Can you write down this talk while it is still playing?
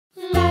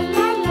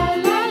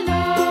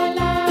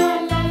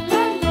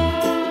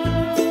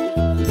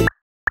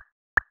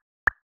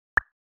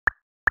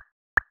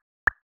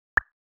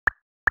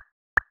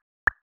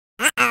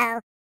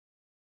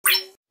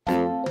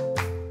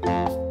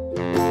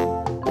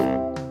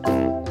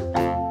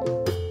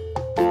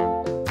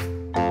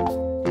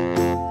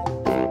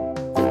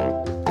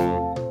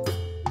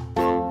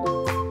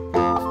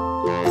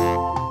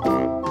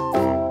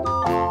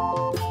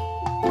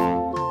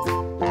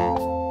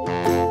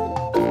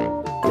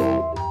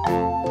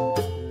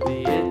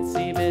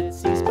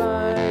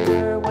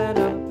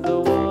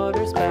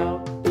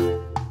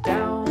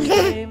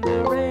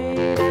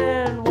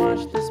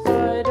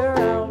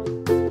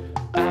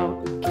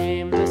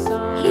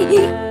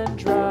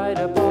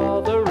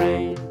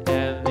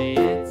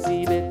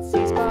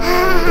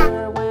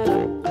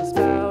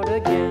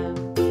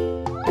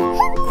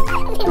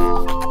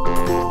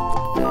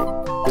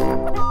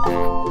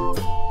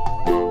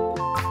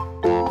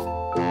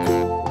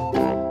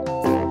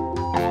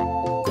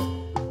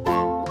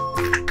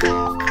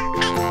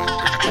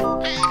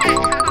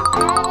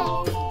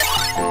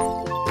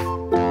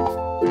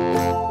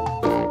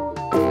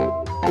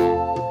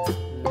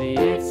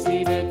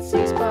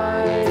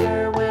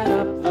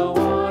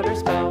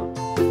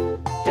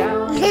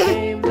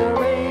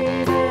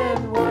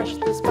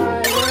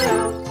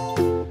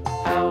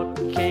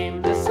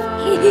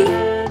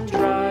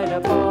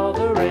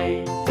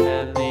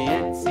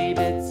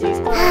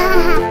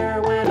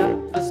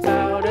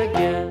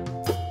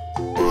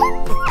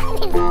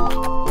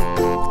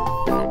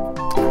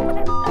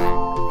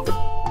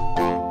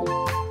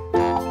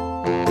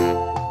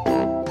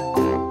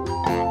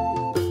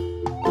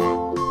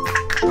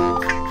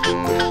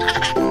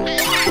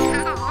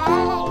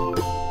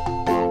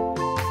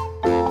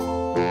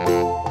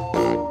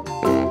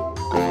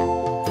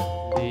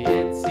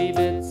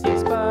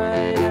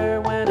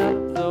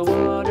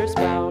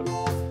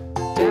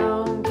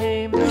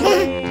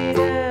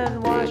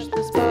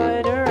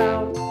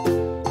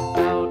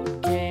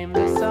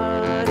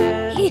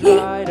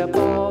Dried up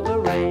all the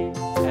rain,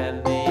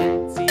 and the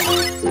itsy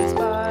bitsy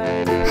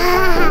spider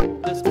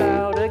hit the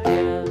spout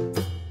again.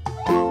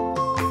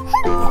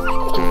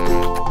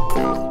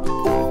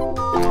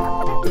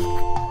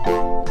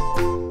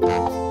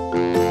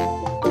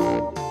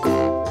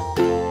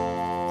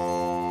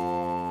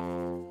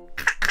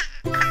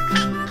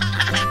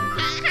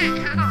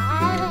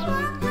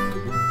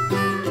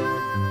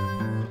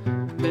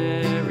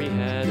 Mary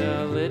had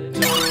a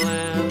little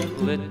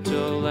lamb,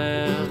 little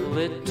lamb,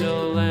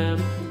 little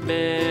lamb.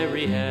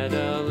 Mary had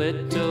a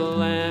little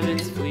lamb,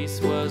 its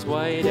fleece was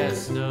white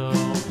as snow.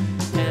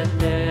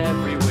 And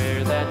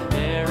everywhere that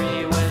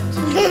Mary went,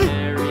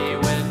 Mary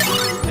went,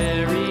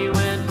 Mary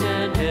went,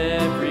 and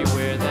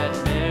everywhere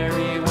that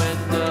Mary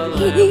went, the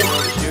lamb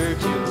was